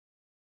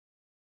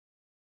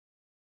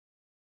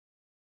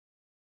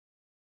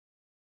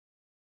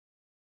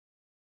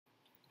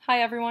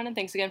Hi everyone, and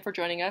thanks again for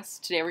joining us.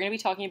 Today we're going to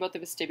be talking about the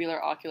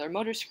Vestibular Ocular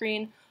Motor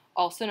Screen,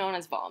 also known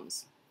as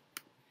VOMS.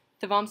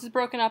 The VOMS is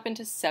broken up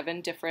into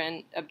 7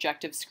 different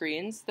objective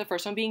screens, the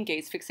first one being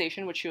gaze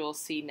fixation, which you will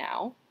see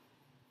now.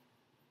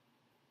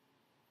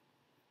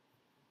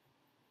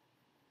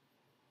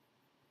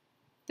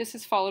 This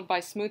is followed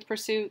by smooth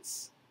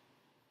pursuits,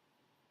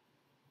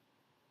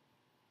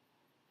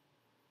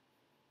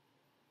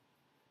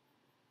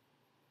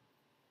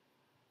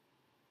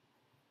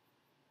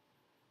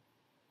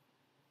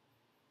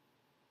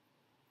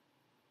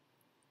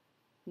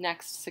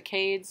 next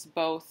saccades,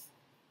 both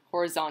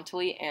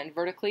horizontally and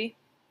vertically.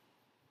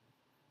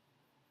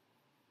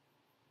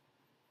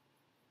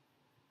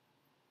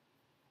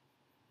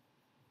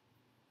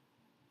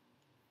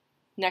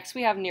 Next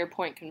we have near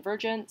point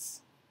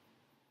convergence.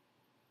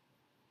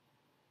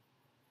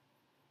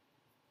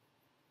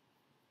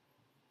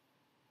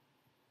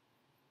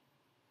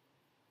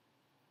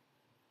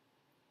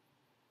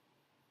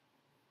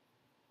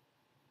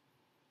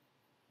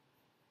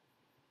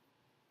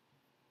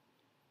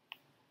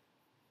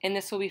 And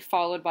this will be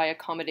followed by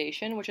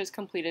accommodation, which is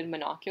completed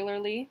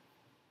monocularly.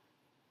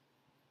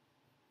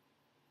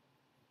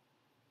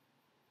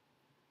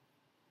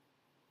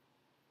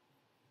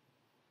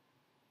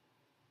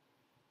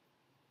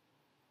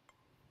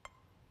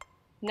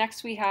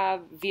 Next we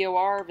have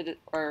VOR,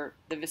 or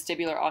the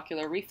vestibular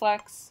ocular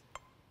reflex.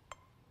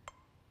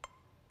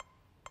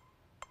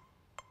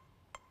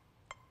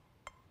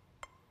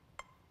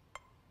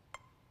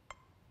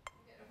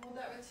 Hold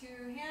that with 2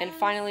 hands. And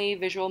finally,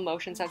 visual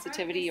motion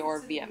sensitivity,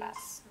 or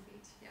VMS.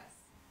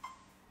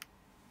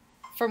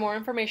 For more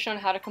information on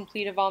how to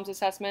complete a VOMS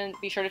assessment,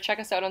 be sure to check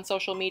us out on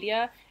social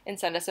media and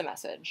send us a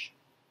message.